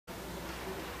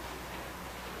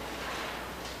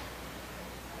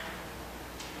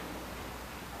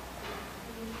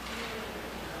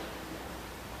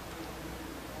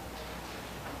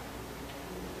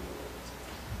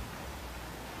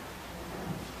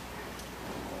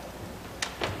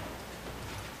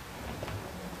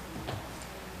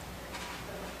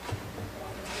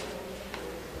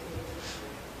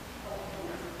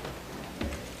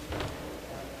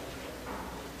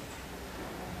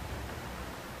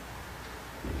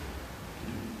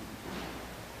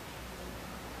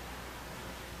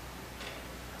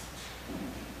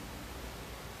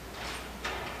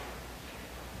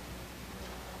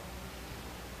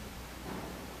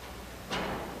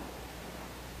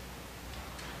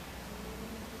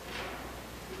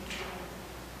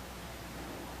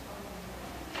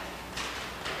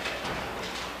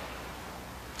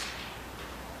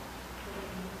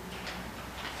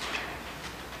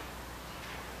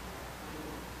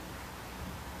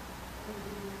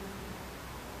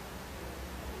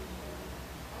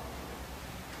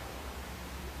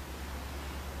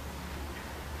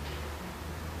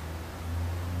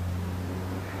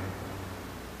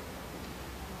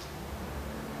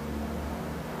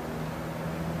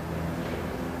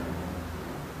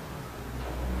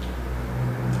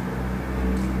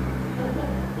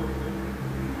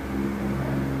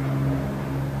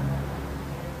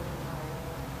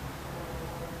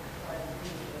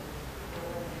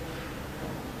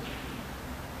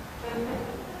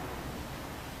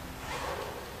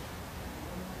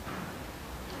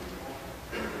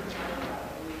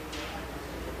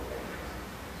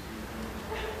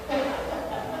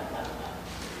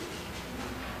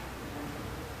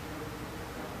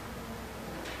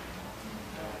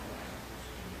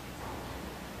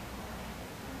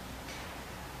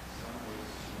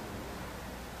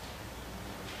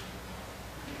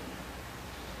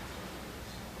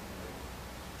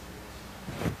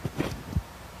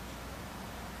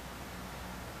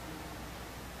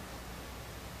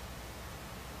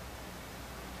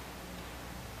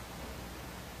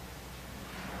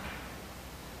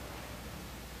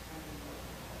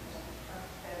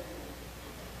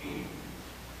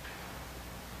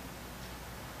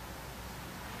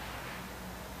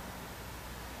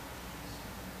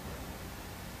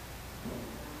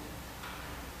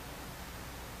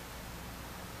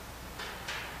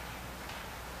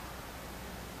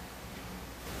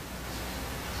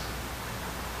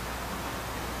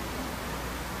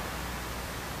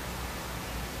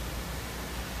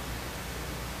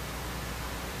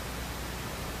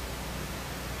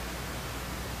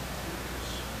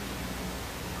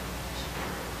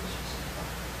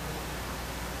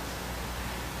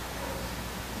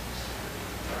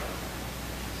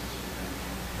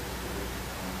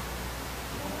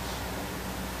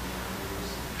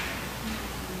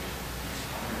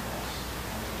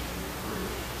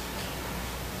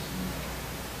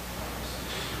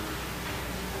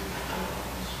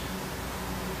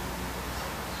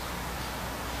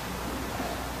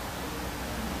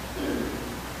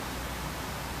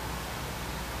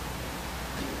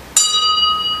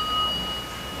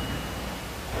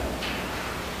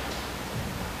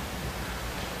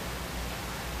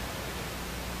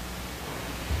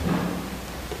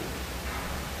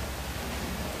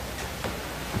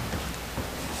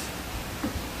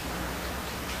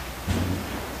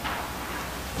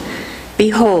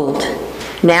Behold,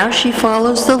 now she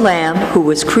follows the Lamb who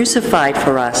was crucified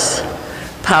for us,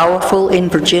 powerful in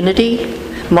virginity,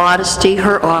 modesty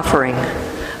her offering,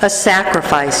 a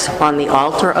sacrifice on the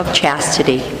altar of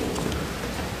chastity.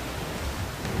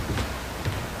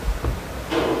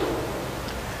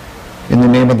 In the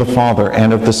name of the Father,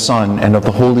 and of the Son, and of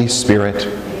the Holy Spirit,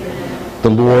 the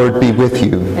Lord be with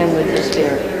you. And with your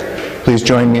spirit. Please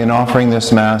join me in offering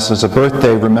this Mass as a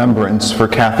birthday remembrance for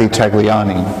Kathy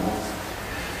Tagliani.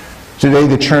 Today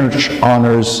the Church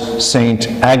honors Saint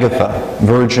Agatha,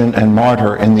 Virgin and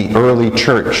Martyr in the early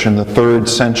Church in the 3rd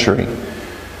century.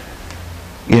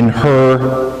 In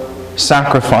her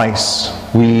sacrifice,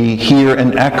 we hear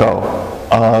an echo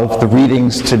of the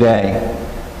readings today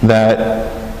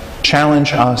that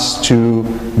challenge us to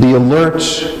be alert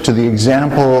to the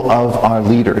example of our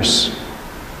leaders,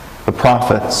 the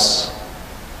prophets,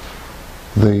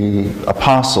 the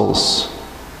apostles,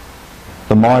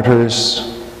 the martyrs,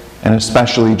 and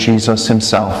especially Jesus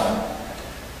himself.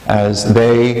 As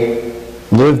they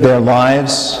lived their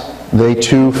lives, they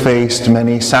too faced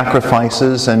many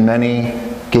sacrifices and many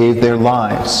gave their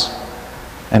lives.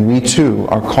 And we too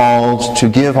are called to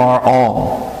give our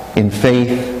all in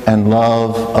faith and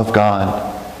love of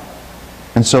God.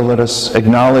 And so let us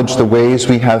acknowledge the ways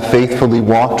we have faithfully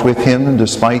walked with him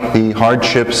despite the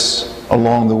hardships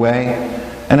along the way,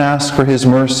 and ask for his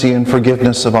mercy and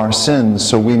forgiveness of our sins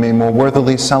so we may more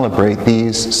worthily celebrate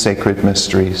these sacred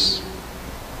mysteries.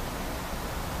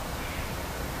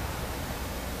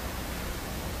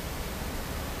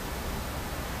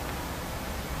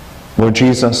 Lord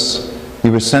Jesus,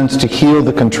 you were sent to heal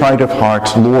the contrite of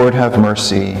heart. Lord, have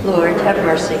mercy. Lord, have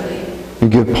mercy. You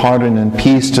give pardon and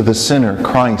peace to the sinner.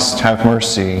 Christ, have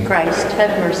mercy. Christ,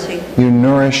 have mercy. You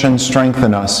nourish and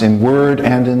strengthen us in word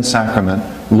and in sacrament.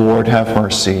 Lord, have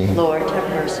mercy. Lord, have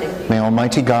mercy. May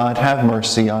Almighty God have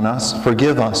mercy on us,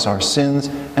 forgive us our sins,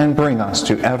 and bring us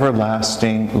to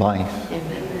everlasting life.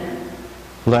 Amen.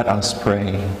 Let us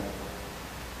pray.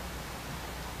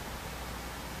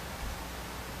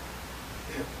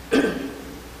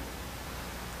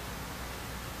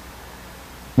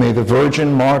 May the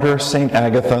Virgin Martyr Saint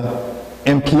Agatha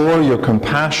implore your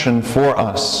compassion for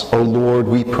us, O Lord,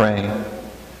 we pray.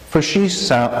 For she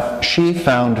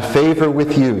found favor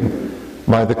with you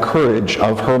by the courage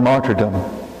of her martyrdom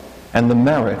and the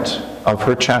merit of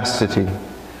her chastity,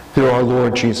 through our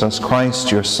Lord Jesus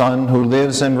Christ, your Son, who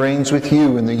lives and reigns with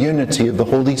you in the unity of the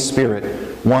Holy Spirit,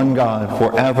 one God,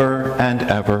 forever and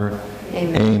ever.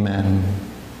 Amen. Amen.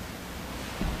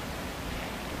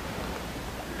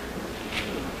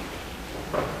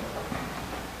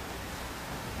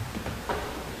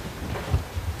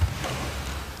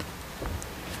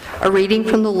 A reading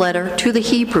from the letter to the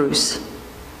Hebrews.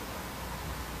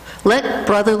 Let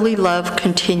brotherly love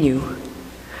continue.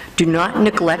 Do not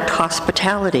neglect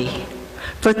hospitality,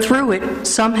 for through it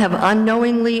some have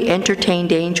unknowingly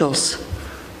entertained angels.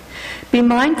 Be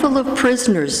mindful of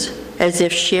prisoners as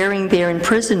if sharing their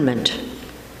imprisonment,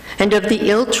 and of the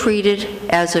ill-treated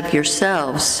as of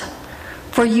yourselves,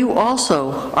 for you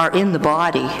also are in the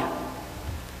body.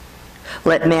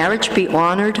 Let marriage be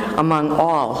honored among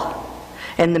all,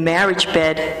 and the marriage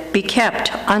bed be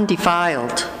kept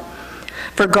undefiled.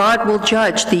 For God will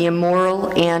judge the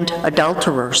immoral and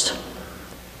adulterers.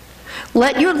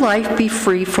 Let your life be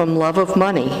free from love of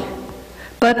money,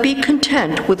 but be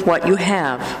content with what you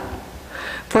have.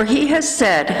 For he has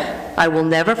said, I will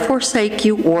never forsake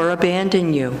you or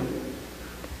abandon you.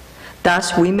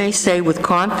 Thus we may say with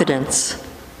confidence,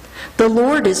 the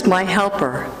Lord is my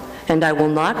helper, and I will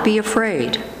not be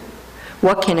afraid.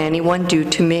 What can anyone do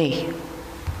to me?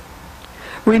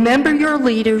 Remember your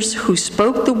leaders who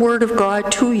spoke the word of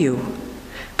God to you.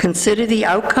 Consider the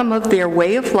outcome of their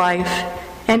way of life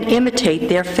and imitate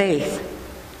their faith.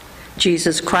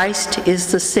 Jesus Christ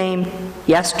is the same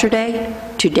yesterday,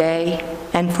 today,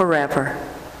 and forever.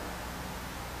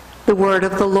 The word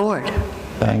of the Lord.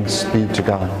 Thanks be to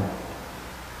God.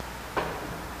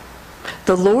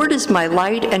 The Lord is my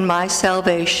light and my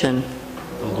salvation.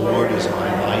 The Lord is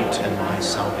my light and my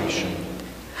salvation.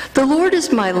 The Lord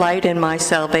is my light and my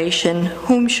salvation.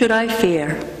 Whom should I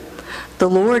fear? The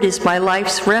Lord is my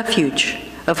life's refuge.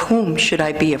 Of whom should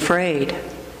I be afraid?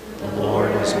 The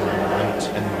Lord is my light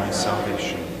and my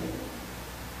salvation.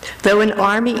 Though an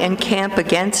army encamp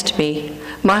against me,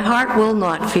 my heart will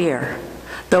not fear.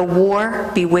 Though war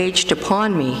be waged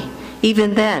upon me,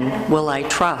 even then will I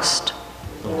trust.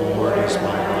 The Lord is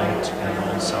my light and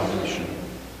my salvation.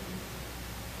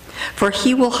 For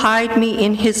he will hide me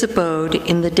in his abode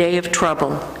in the day of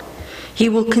trouble. He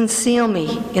will conceal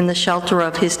me in the shelter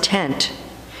of his tent.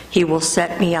 He will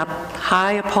set me up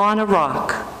high upon a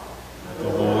rock. The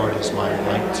Lord is my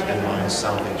light and my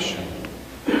salvation.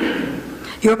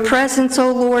 Your presence,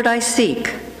 O Lord, I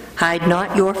seek. Hide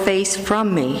not your face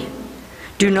from me.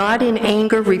 Do not in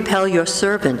anger repel your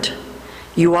servant.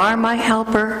 You are my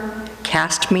helper.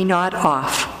 Cast me not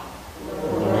off.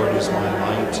 The Lord is my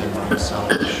light and my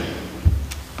salvation.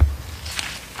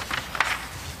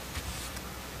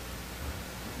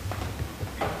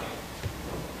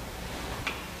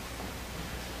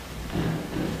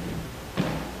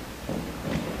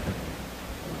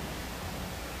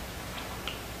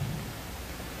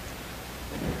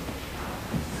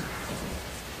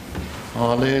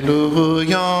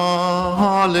 Hallelujah,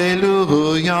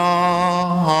 hallelujah,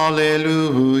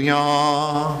 hallelujah,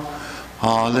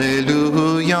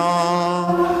 hallelujah,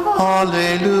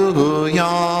 hallelujah,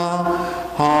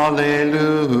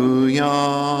 hallelujah.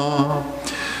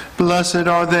 Blessed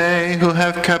are they who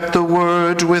have kept the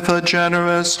word with a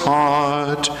generous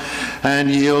heart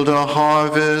and yield a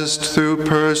harvest through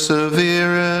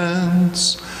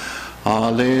perseverance.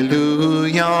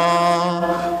 Hallelujah,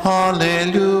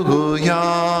 hallelujah,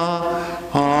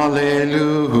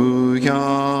 hallelujah.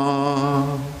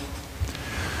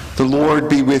 The Lord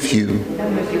be with you.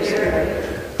 And with your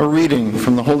spirit. A reading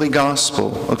from the Holy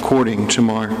Gospel according to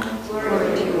Mark.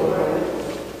 Glory to you, Lord.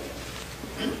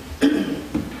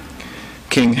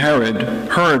 King Herod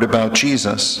heard about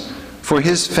Jesus, for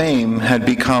his fame had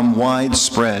become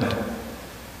widespread,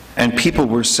 and people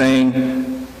were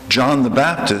saying, John the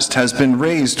Baptist has been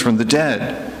raised from the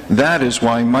dead. That is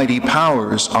why mighty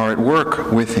powers are at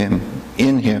work with him,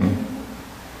 in him.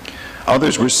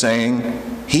 Others were saying,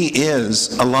 he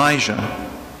is Elijah.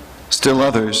 Still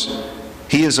others,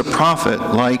 he is a prophet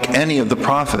like any of the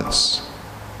prophets.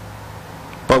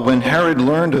 But when Herod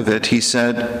learned of it, he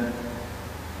said,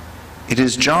 it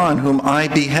is John whom I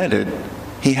beheaded.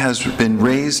 He has been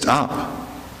raised up.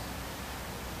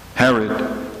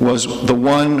 Herod was the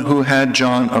one who had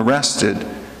John arrested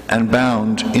and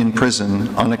bound in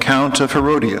prison on account of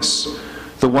Herodias,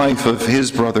 the wife of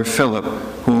his brother Philip,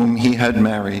 whom he had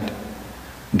married.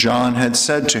 John had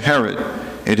said to Herod,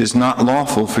 it is not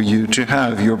lawful for you to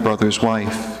have your brother's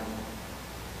wife.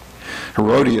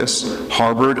 Herodias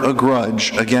harbored a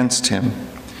grudge against him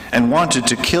and wanted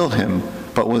to kill him,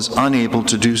 but was unable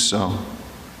to do so.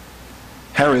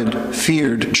 Herod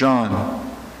feared John,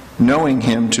 knowing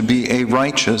him to be a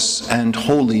righteous and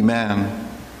holy man,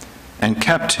 and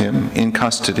kept him in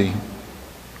custody.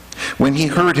 When he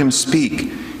heard him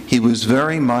speak, he was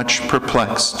very much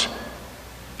perplexed,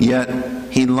 yet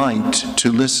he liked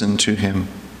to listen to him.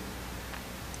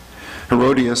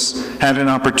 Herodias had an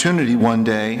opportunity one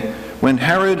day when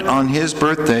Herod on his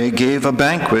birthday gave a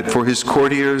banquet for his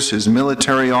courtiers, his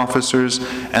military officers,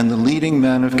 and the leading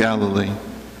men of Galilee.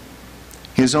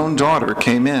 His own daughter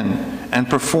came in and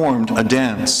performed a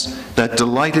dance that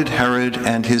delighted Herod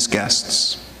and his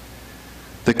guests.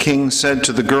 The king said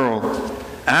to the girl,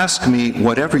 "Ask me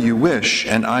whatever you wish,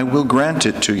 and I will grant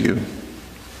it to you."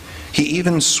 He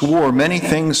even swore many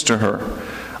things to her.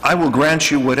 "I will grant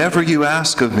you whatever you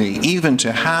ask of me, even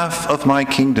to half of my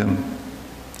kingdom."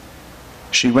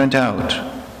 She went out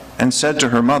and said to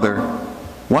her mother,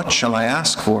 "What shall I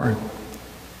ask for?"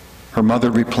 Her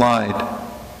mother replied,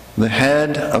 "The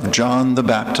head of John the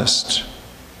Baptist."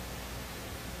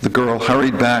 The girl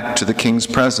hurried back to the king's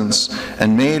presence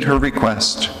and made her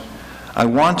request, "I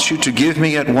want you to give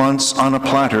me at once on a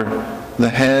platter the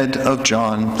head of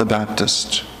John the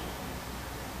Baptist."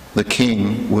 The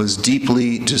king was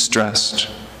deeply distressed,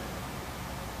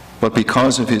 but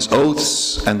because of his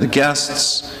oaths and the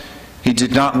guests, he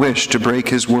did not wish to break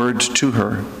his word to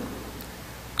her.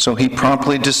 So he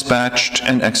promptly dispatched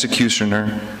an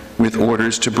executioner with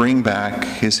orders to bring back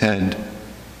his head.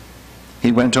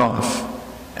 He went off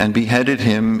and beheaded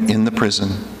him in the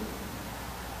prison.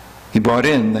 He brought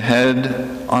in the head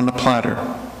on a platter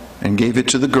and gave it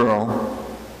to the girl.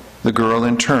 The girl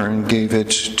in turn gave it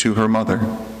to her mother.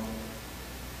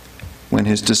 When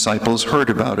his disciples heard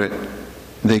about it,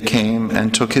 they came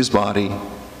and took his body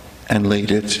and laid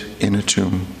it in a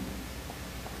tomb.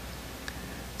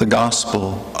 The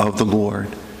Gospel of the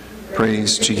Lord.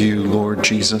 Praise to you, Lord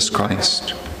Jesus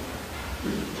Christ.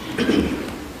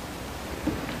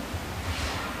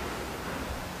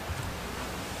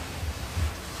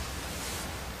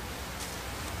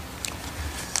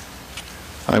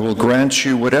 I will grant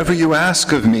you whatever you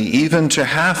ask of me, even to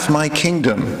half my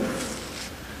kingdom.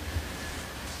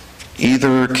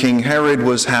 Either King Herod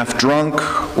was half drunk,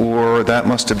 or that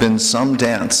must have been some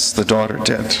dance the daughter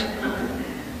did.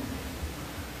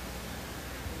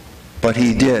 But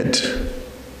he did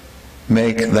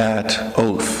make that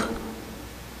oath,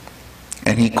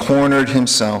 and he cornered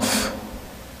himself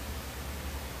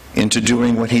into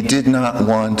doing what he did not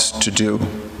want to do.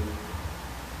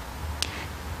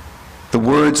 The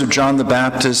words of John the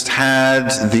Baptist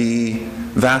had the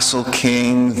vassal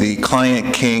king, the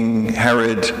client king,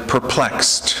 Herod,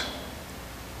 perplexed,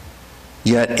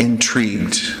 yet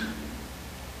intrigued.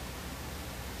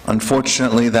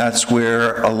 Unfortunately, that's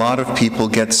where a lot of people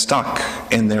get stuck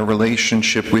in their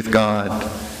relationship with God,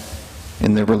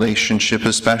 in their relationship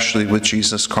especially with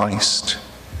Jesus Christ.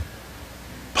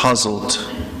 Puzzled,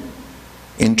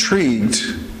 intrigued,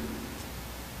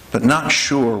 but not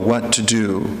sure what to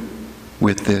do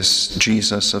with this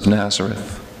Jesus of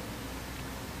Nazareth.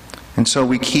 And so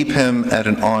we keep him at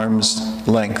an arm's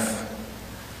length,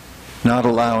 not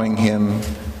allowing him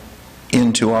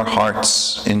into our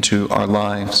hearts, into our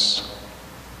lives.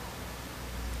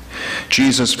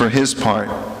 Jesus, for his part,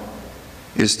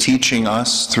 is teaching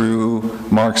us through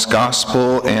Mark's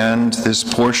Gospel and this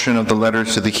portion of the letter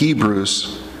to the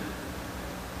Hebrews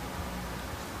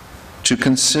to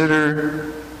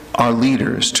consider our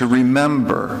leaders, to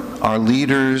remember our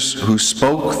leaders who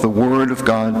spoke the word of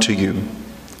God to you.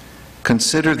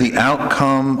 Consider the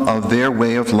outcome of their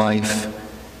way of life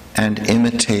and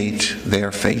imitate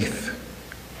their faith.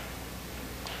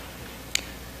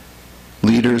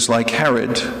 Leaders like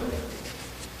Herod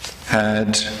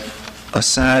had a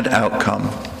sad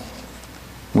outcome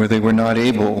where they were not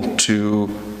able to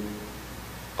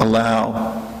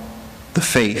allow the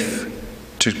faith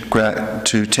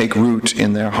to take root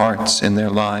in their hearts, in their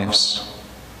lives.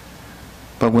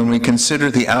 But when we consider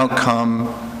the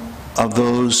outcome of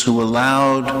those who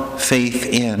allowed faith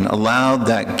in, allowed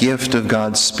that gift of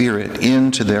God's Spirit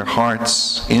into their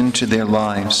hearts, into their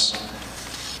lives,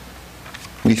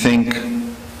 we think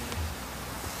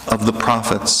of the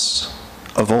prophets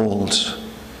of old.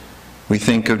 We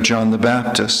think of John the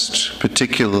Baptist,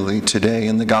 particularly today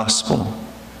in the Gospel,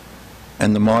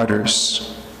 and the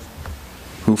martyrs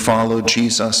who followed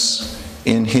Jesus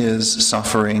in his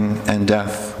suffering and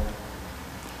death.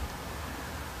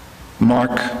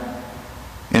 Mark,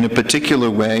 in a particular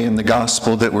way in the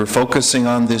Gospel that we're focusing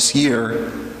on this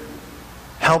year,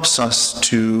 helps us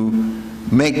to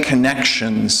make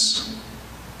connections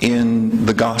in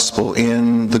the gospel,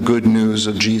 in the good news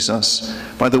of Jesus,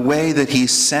 by the way that he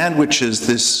sandwiches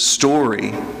this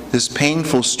story, this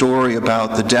painful story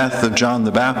about the death of John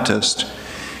the Baptist,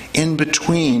 in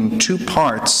between two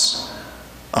parts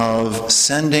of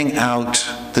sending out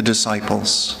the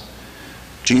disciples.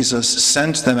 Jesus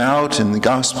sent them out in the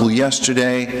gospel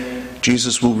yesterday.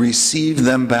 Jesus will receive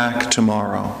them back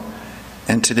tomorrow.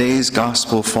 And today's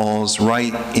gospel falls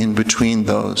right in between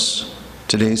those.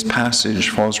 Today's passage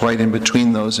falls right in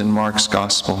between those in Mark's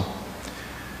gospel,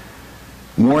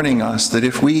 warning us that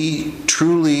if we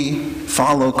truly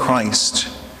follow Christ,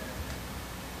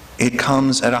 it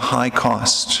comes at a high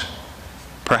cost,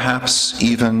 perhaps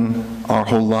even our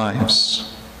whole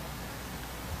lives.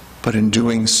 But in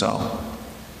doing so,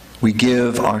 we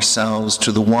give ourselves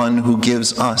to the one who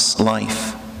gives us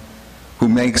life, who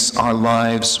makes our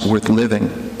lives worth living,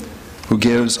 who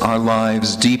gives our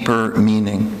lives deeper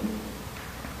meaning.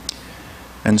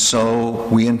 And so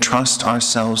we entrust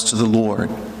ourselves to the Lord,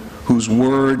 whose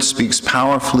word speaks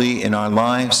powerfully in our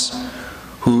lives,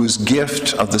 whose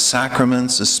gift of the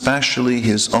sacraments, especially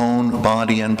his own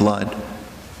body and blood,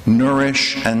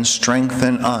 nourish and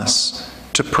strengthen us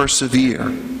to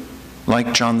persevere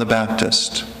like John the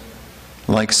Baptist,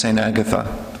 like St.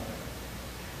 Agatha,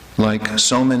 like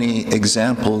so many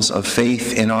examples of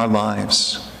faith in our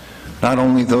lives. Not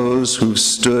only those who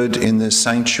stood in this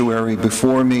sanctuary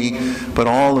before me, but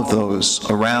all of those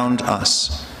around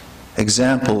us,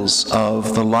 examples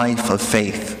of the life of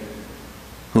faith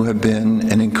who have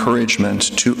been an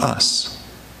encouragement to us.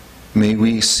 May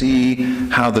we see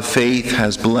how the faith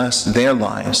has blessed their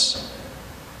lives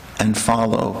and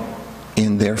follow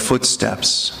in their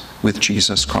footsteps with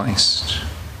Jesus Christ.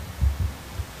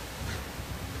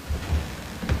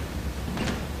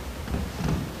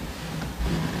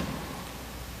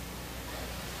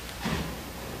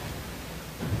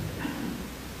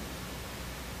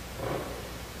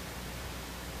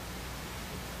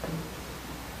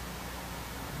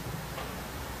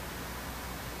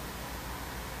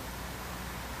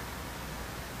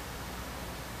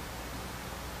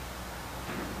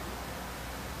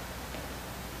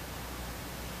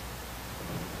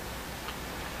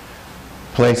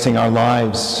 Placing our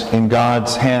lives in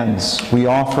God's hands, we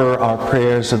offer our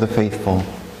prayers of the faithful.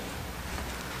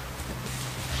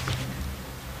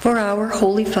 For our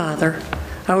Holy Father,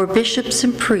 our bishops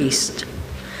and priests,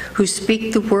 who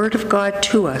speak the word of God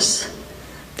to us,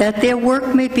 that their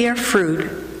work may bear fruit,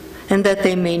 and that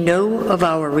they may know of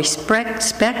our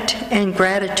respect and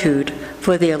gratitude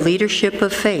for their leadership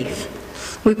of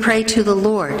faith, we pray to the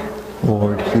Lord.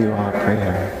 Lord, hear our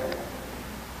prayer.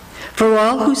 For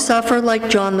all who suffer like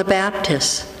John the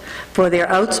Baptist, for their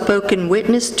outspoken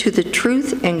witness to the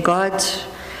truth and God's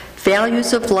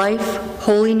values of life,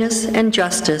 holiness, and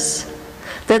justice,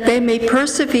 that they may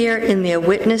persevere in their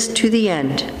witness to the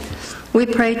end, we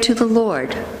pray to the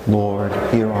Lord. Lord,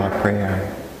 hear our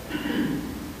prayer.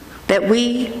 That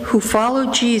we who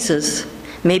follow Jesus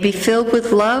may be filled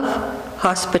with love,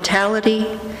 hospitality,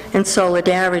 and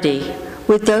solidarity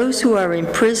with those who are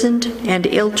imprisoned and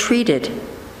ill-treated,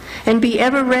 and be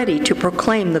ever ready to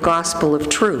proclaim the gospel of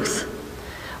truth.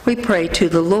 We pray to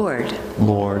the Lord.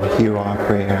 Lord, hear our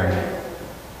prayer.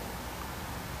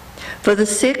 For the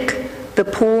sick, the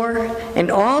poor,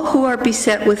 and all who are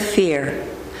beset with fear,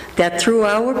 that through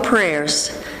our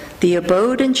prayers, the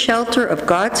abode and shelter of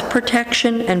God's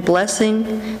protection and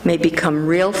blessing may become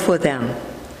real for them.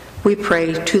 We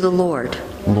pray to the Lord.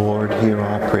 Lord, hear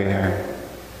our prayer.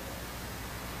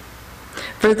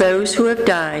 For those who have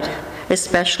died,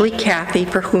 especially Kathy,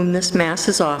 for whom this Mass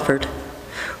is offered,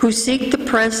 who seek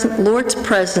the Lord's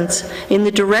presence in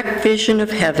the direct vision of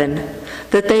heaven,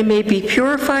 that they may be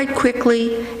purified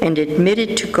quickly and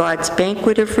admitted to God's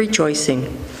banquet of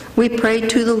rejoicing. We pray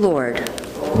to the Lord.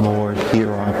 Lord,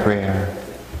 hear our prayer.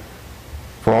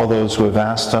 For all those who have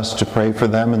asked us to pray for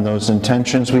them and those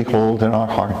intentions we hold in our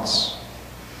hearts,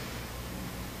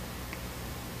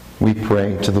 we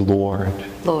pray to the Lord.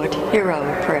 Lord, hear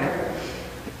our prayer.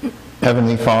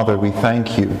 Heavenly Father, we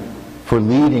thank you for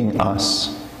leading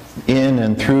us in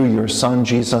and through your Son,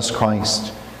 Jesus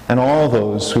Christ, and all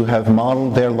those who have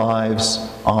modeled their lives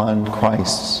on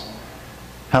Christ's.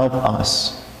 Help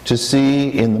us to see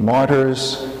in the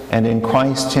martyrs and in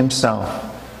Christ himself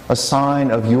a sign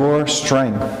of your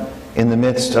strength in the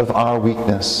midst of our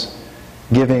weakness,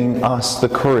 giving us the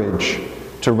courage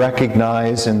to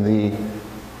recognize in the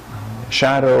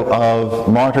shadow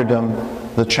of martyrdom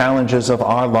the challenges of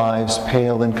our lives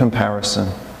pale in comparison,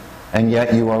 and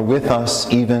yet you are with us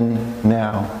even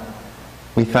now.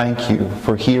 We thank you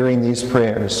for hearing these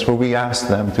prayers, for we ask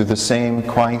them through the same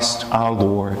Christ our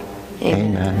Lord.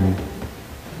 Amen.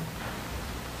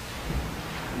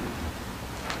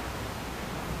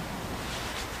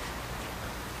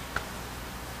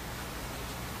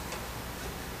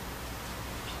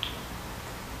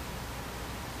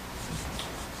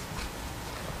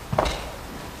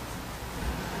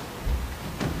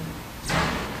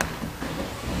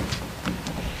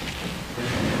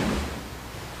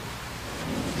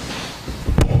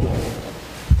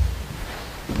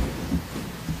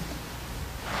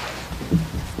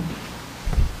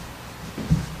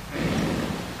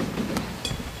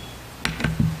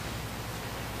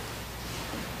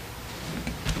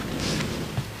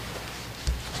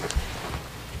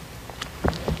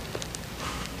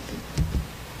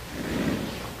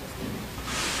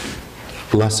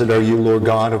 Blessed are you, Lord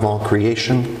God of all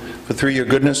creation, for through your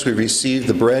goodness we receive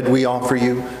the bread we offer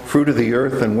you, fruit of the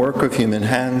earth and work of human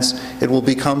hands. It will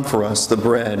become for us the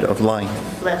bread of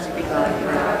life. Blessed be God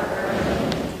forever.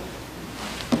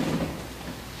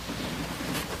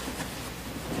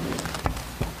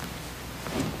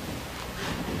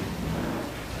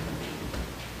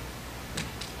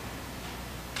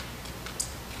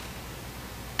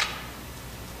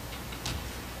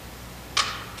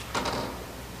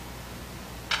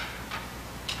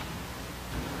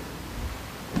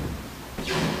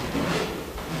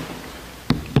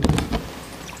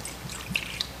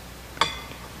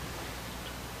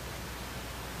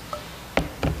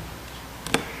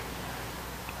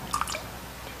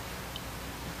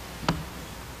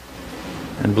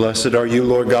 And blessed are you,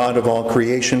 Lord God of all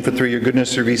creation, for through your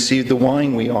goodness we receive the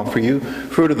wine we offer you,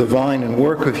 fruit of the vine and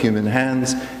work of human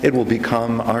hands. It will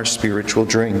become our spiritual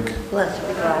drink. Blessed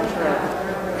be God forever.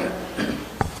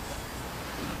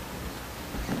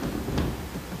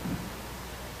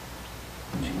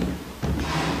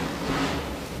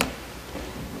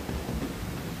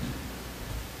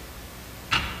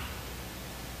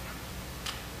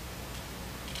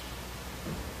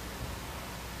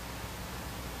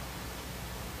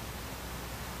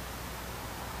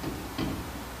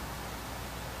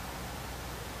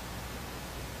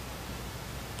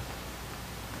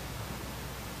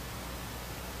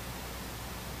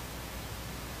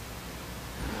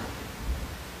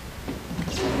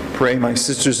 Pray, my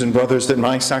sisters and brothers, that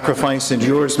my sacrifice and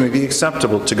yours may be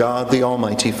acceptable to God, the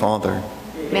Almighty Father.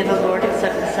 May the Lord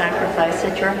accept the sacrifice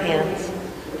at your hands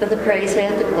for the praise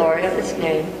and the glory of his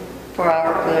name, for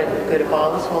our good and the good of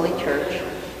all his holy church.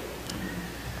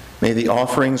 May the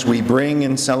offerings we bring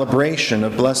in celebration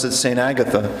of Blessed Saint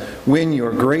Agatha win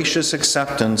your gracious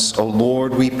acceptance, O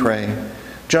Lord, we pray,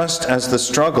 just as the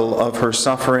struggle of her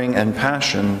suffering and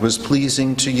passion was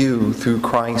pleasing to you through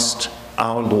Christ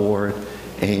our Lord.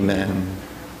 Amen.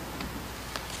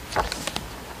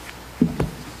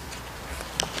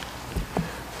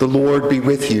 The Lord be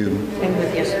with you. And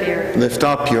with your spirit. Lift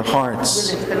up your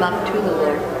hearts. We lift them up to the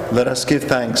Lord. Let us give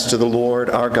thanks to the Lord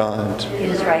our God.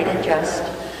 It is right and just.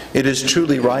 It is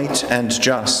truly right and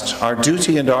just, our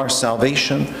duty and our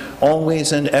salvation,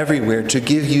 always and everywhere to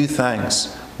give you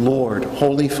thanks, Lord,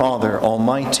 Holy Father,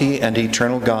 Almighty and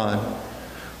eternal God.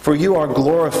 For you are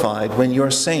glorified when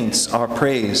your saints are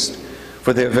praised,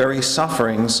 for their very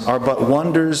sufferings are but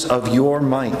wonders of your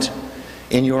might.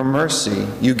 In your mercy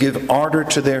you give ardor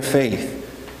to their faith,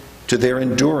 to their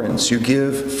endurance you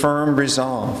give firm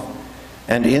resolve,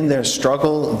 and in their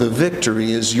struggle the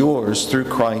victory is yours through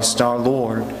Christ our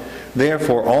Lord.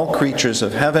 Therefore all creatures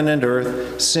of heaven and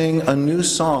earth sing a new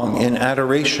song in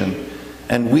adoration,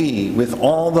 and we, with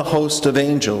all the host of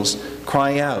angels,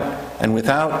 cry out, and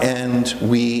without end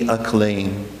we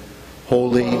acclaim.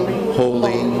 Holy,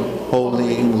 holy,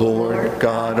 holy, Lord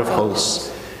God of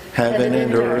hosts, heaven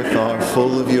and earth are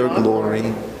full of your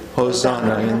glory.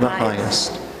 Hosanna in the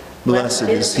highest. Blessed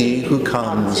is he who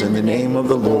comes in the name of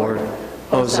the Lord.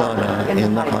 Hosanna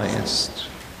in the highest.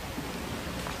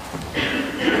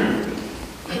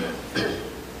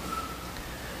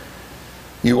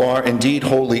 You are indeed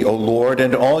holy, O Lord,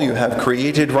 and all you have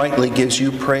created rightly gives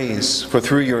you praise. For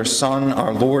through your Son,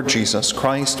 our Lord Jesus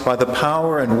Christ, by the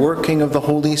power and working of the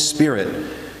Holy Spirit,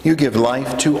 you give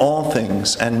life to all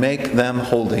things and make them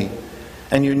holy.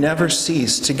 And you never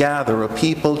cease to gather a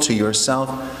people to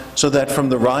yourself, so that from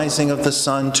the rising of the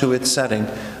sun to its setting,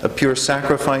 a pure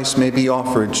sacrifice may be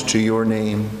offered to your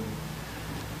name.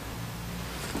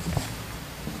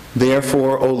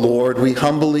 Therefore, O Lord, we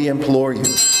humbly implore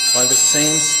you, by the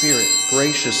same Spirit,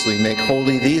 graciously make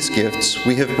holy these gifts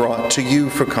we have brought to you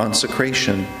for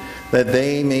consecration, that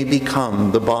they may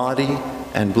become the body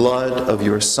and blood of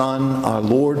your Son, our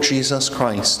Lord Jesus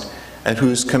Christ, at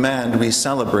whose command we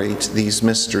celebrate these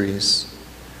mysteries.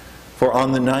 For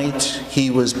on the night he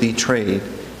was betrayed,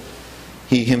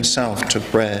 he himself took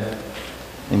bread,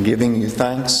 and giving you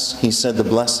thanks, he said the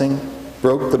blessing,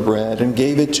 broke the bread, and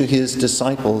gave it to his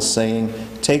disciples, saying,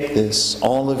 "Take this,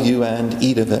 all of you, and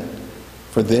eat of it,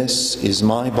 for this is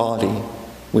my body,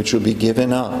 which will be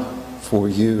given up for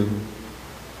you."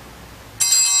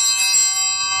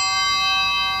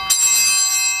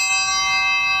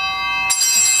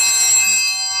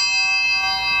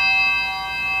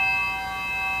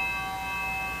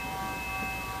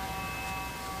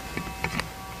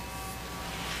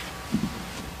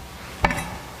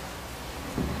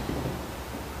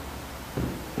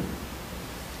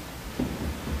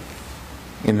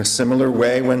 In a similar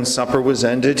way, when supper was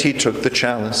ended, he took the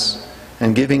chalice,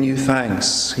 and giving you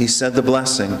thanks, he said the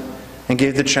blessing, and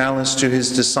gave the chalice to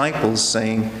his disciples,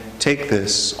 saying, "Take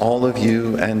this, all of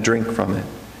you, and drink from it.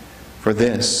 For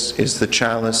this is the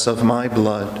chalice of my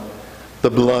blood,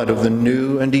 the blood of the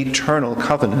new and eternal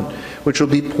covenant, which will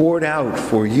be poured out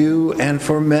for you and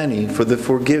for many for the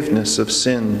forgiveness of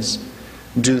sins.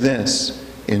 Do this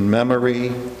in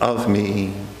memory of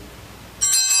me."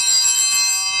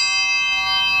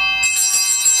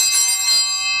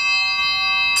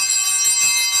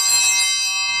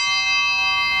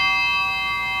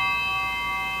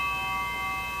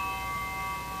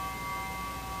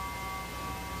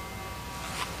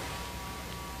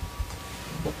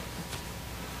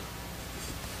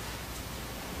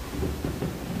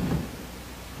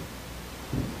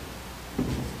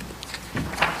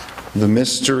 The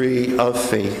mystery of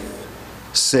faith.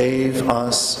 Save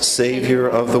us, Savior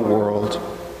of the world,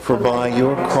 for by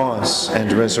your cross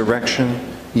and resurrection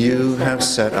you have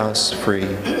set us free.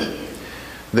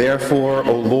 Therefore,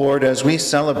 O Lord, as we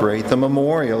celebrate the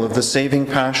memorial of the saving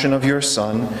passion of your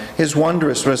Son, his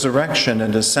wondrous resurrection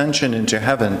and ascension into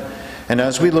heaven, and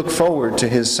as we look forward to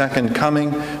his second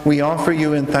coming, we offer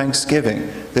you in thanksgiving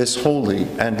this holy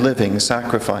and living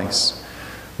sacrifice.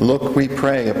 Look, we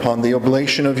pray, upon the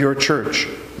oblation of your church,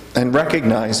 and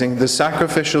recognizing the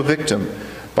sacrificial victim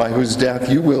by whose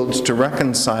death you willed to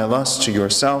reconcile us to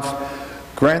yourself,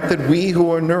 grant that we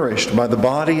who are nourished by the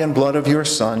body and blood of your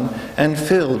Son and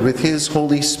filled with his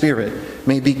Holy Spirit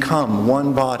may become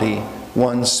one body,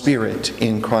 one spirit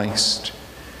in Christ.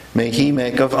 May he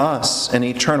make of us an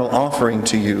eternal offering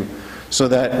to you, so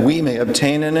that we may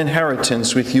obtain an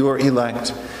inheritance with your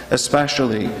elect,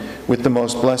 especially with the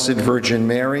most blessed Virgin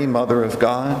Mary, Mother of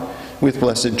God, with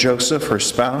blessed Joseph, her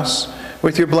spouse,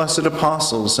 with your blessed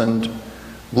apostles and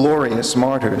glorious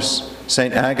martyrs,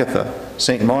 Saint Agatha,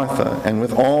 Saint Martha, and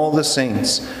with all the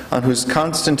saints on whose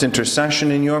constant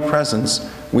intercession in your presence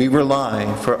we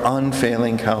rely for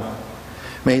unfailing help.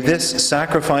 May this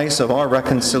sacrifice of our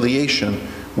reconciliation,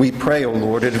 we pray, O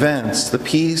Lord, advance the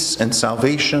peace and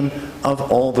salvation of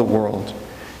all the world.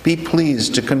 Be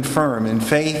pleased to confirm in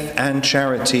faith and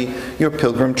charity your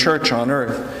pilgrim church on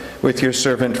earth, with your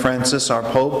servant Francis, our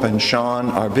Pope, and Sean,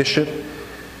 our Bishop,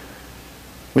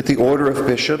 with the order of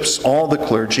bishops, all the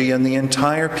clergy, and the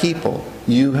entire people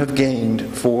you have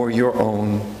gained for your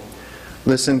own.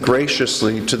 Listen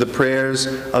graciously to the prayers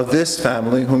of this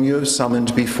family whom you have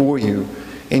summoned before you.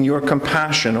 In your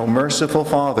compassion, O merciful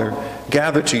Father,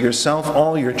 gather to yourself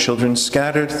all your children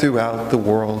scattered throughout the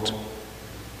world.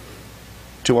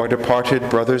 To our departed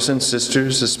brothers and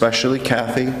sisters, especially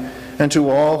Kathy, and to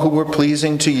all who were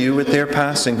pleasing to you at their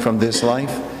passing from this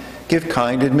life, give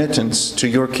kind admittance to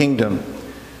your kingdom.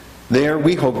 There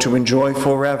we hope to enjoy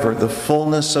forever the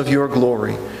fullness of your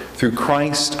glory, through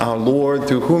Christ our Lord,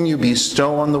 through whom you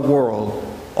bestow on the world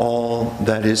all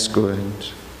that is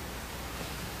good.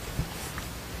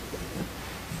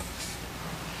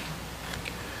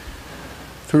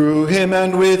 Through him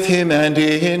and with him and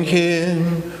in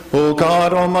him, O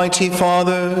God, Almighty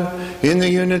Father, in the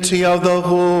unity of the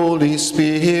Holy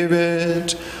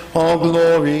Spirit, all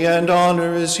glory and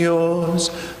honor is yours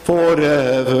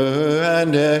forever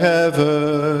and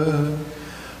ever.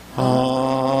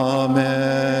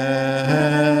 Amen.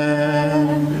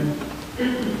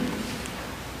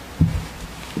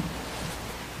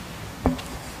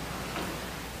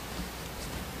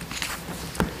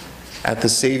 At the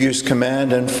Savior's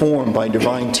command and formed by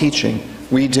divine teaching,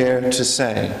 we dare to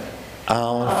say,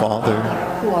 Our Father,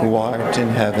 who art in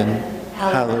heaven,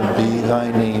 hallowed be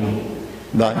thy name.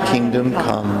 Thy kingdom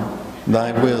come,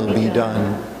 thy will be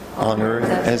done, on earth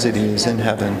as it is in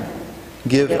heaven.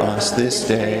 Give us this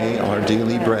day our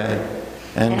daily bread,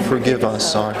 and forgive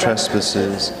us our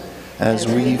trespasses, as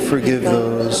we forgive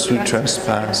those who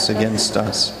trespass against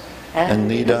us. And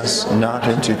lead us not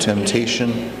into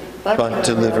temptation, but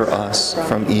deliver us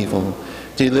from evil.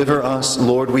 Deliver us,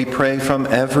 Lord, we pray, from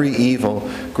every evil.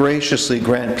 Graciously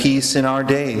grant peace in our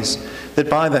days, that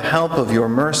by the help of your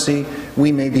mercy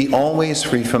we may be always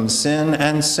free from sin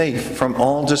and safe from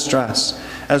all distress,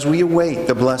 as we await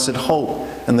the blessed hope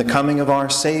and the coming of our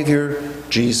Savior,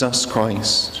 Jesus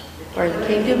Christ. For the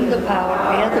kingdom, the power,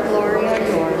 and the glory are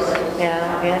yours,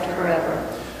 now and forever.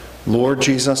 Lord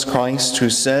Jesus Christ, who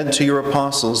said to your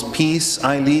apostles, Peace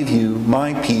I leave you,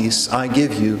 my peace I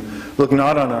give you, look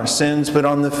not on our sins, but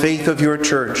on the faith of your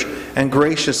church, and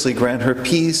graciously grant her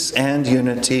peace and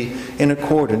unity in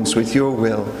accordance with your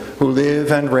will, who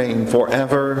live and reign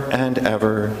forever and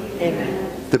ever.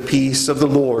 Amen. The peace of the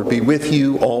Lord be with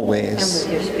you always.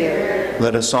 And with your spirit.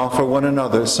 Let us offer one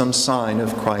another some sign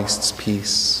of Christ's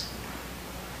peace.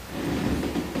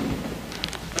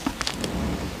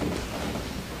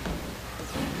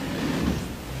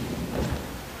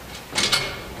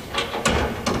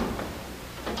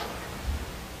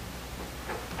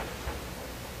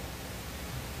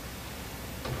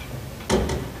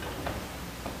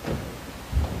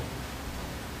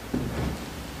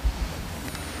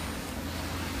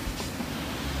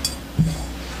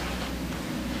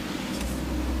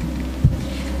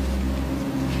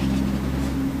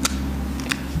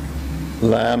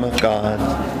 Lamb of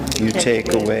God, you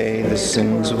take away the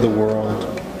sins of the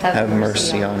world. Have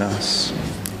mercy on us.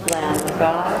 Lamb of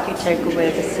God, you take away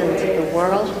the sins of the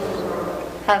world.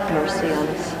 Have mercy on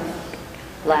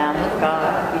us. Lamb of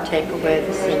God, you take away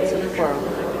the sins of the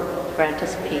world. Grant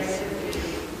us peace.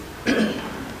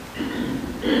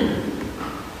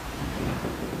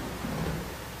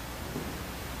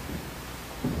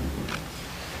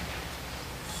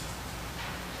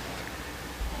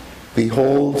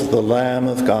 Behold the Lamb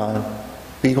of God.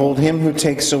 Behold him who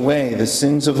takes away the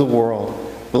sins of the world.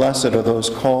 Blessed are those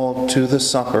called to the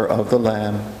supper of the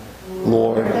Lamb.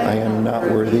 Lord, I am not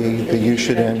worthy that you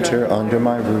should enter under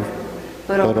my roof,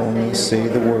 but only say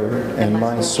the word, and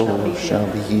my soul shall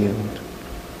be healed.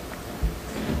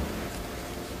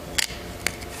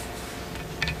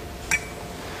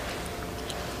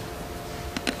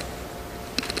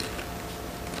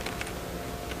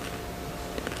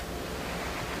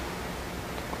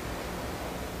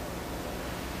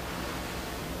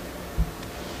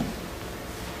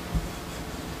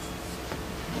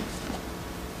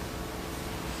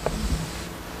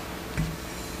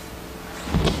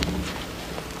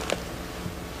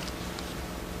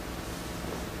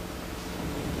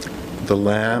 The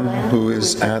Lamb who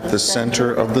is at the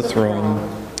center of the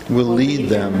throne will lead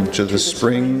them to the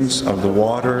springs of the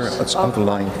water of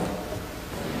life.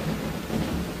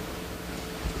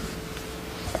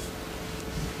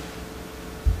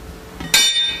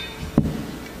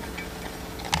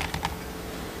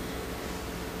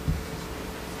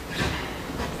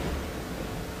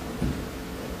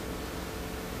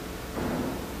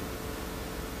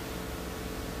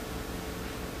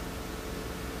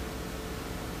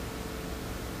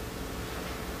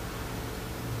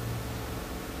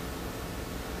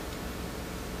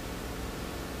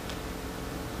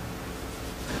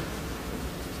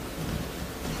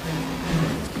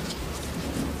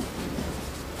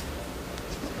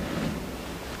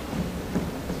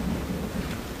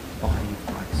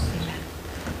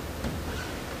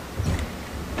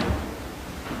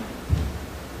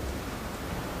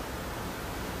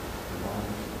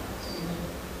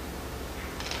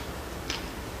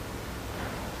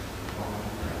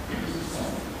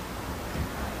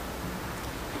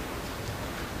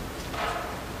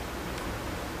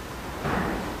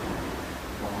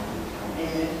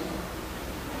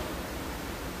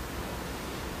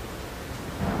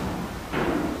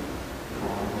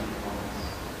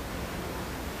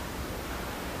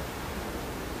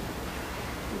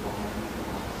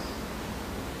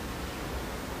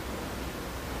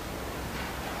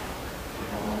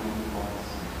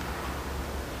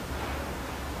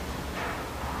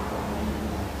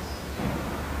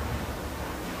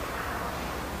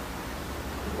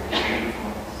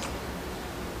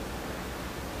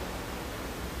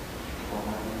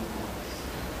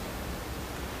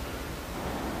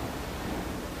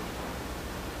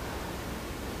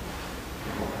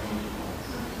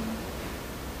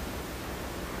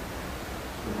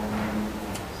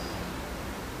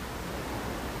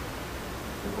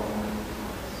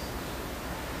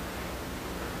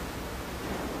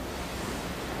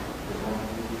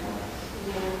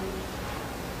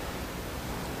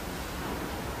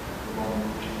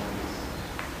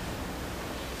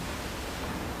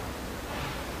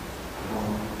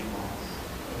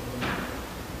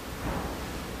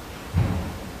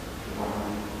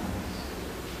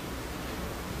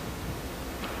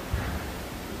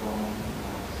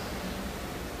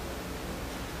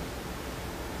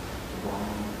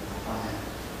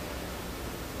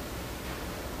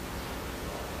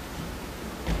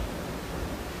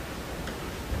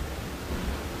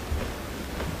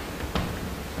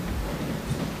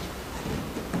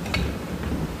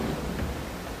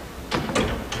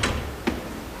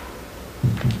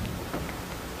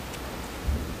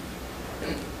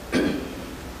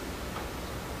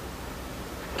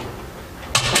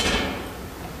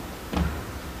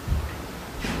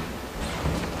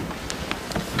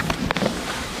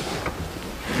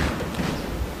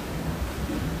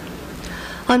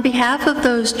 On behalf of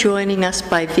those joining us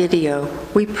by video,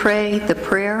 we pray the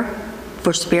prayer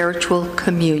for spiritual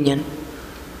communion.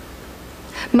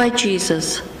 My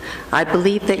Jesus, I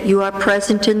believe that you are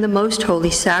present in the most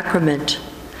holy sacrament.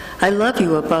 I love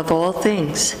you above all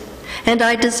things, and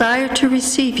I desire to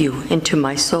receive you into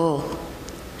my soul.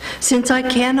 Since I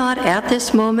cannot at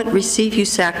this moment receive you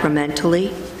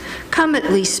sacramentally, come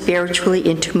at least spiritually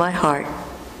into my heart.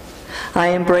 I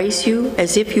embrace you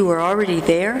as if you were already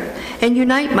there and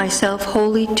unite myself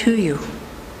wholly to you.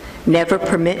 Never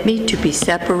permit me to be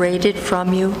separated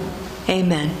from you.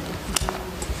 Amen.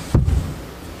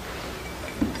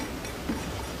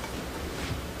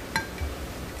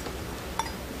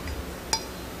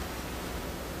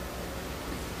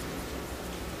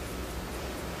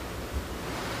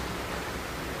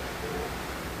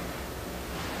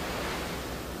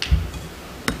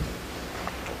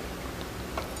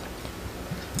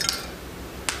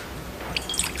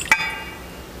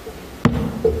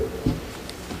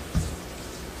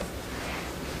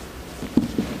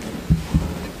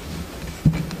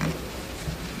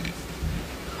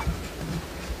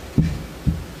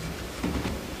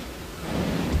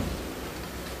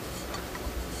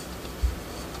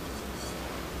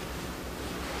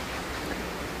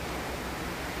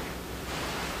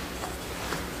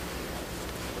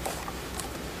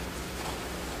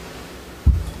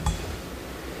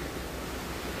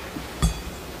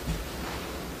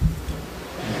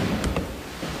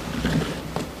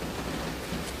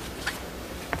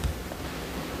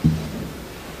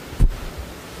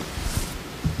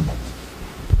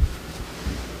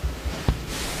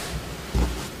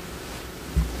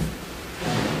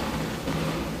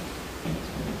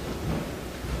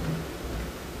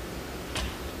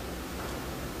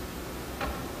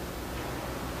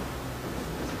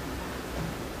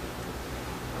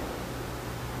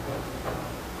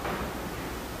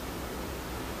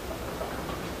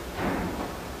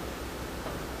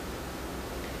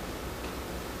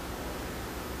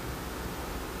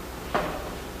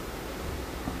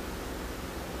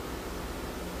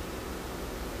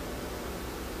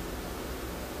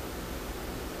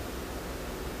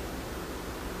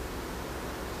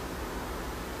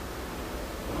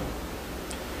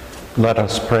 Let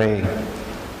us pray.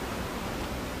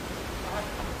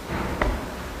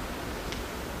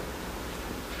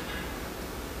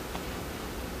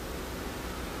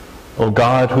 O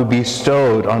God, who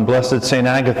bestowed on Blessed St.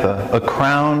 Agatha a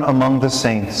crown among the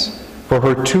saints for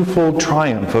her twofold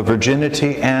triumph of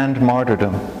virginity and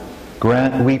martyrdom,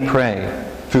 grant, we pray,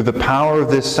 through the power of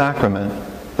this sacrament,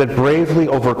 that bravely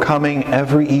overcoming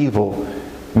every evil,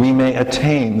 we may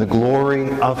attain the glory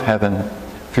of heaven.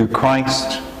 Through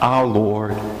Christ our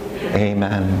Lord.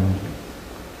 Amen.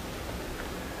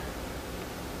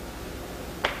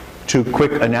 2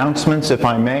 quick announcements, if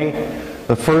I may.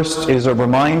 The first is a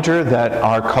reminder that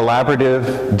our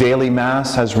collaborative daily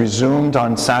Mass has resumed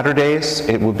on Saturdays.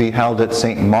 It will be held at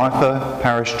St. Martha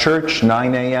Parish Church,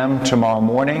 9 a.m. tomorrow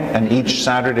morning, and each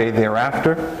Saturday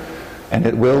thereafter. And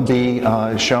it will be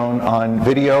shown on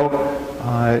video,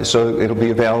 so it'll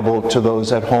be available to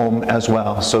those at home as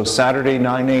well. So Saturday,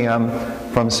 9 a.m.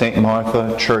 from St.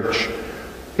 Martha Church.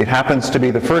 It happens to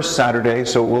be the first Saturday,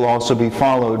 so it will also be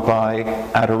followed by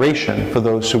adoration for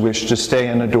those who wish to stay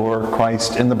and adore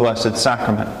Christ in the Blessed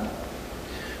Sacrament.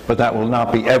 But that will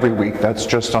not be every week. That's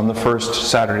just on the first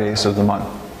Saturdays of the month.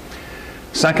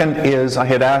 Second is, I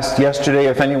had asked yesterday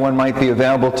if anyone might be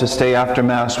available to stay after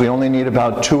Mass. We only need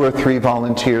about 2 or 3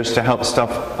 volunteers to help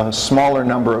stuff a smaller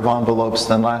number of envelopes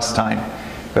than last time.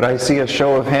 But I see a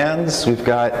show of hands. We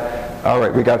got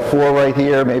 4 right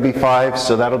here, maybe 5,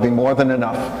 so that'll be more than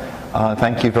enough.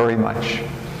 Thank you very much.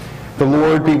 The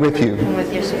Lord be with you. And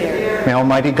with your spirit. May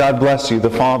Almighty God bless you, the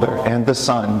Father, and the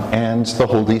Son, and the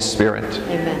Holy Spirit.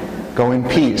 Amen. Go in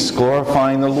peace,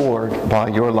 glorifying the Lord by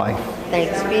your life.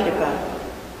 Thanks be to God.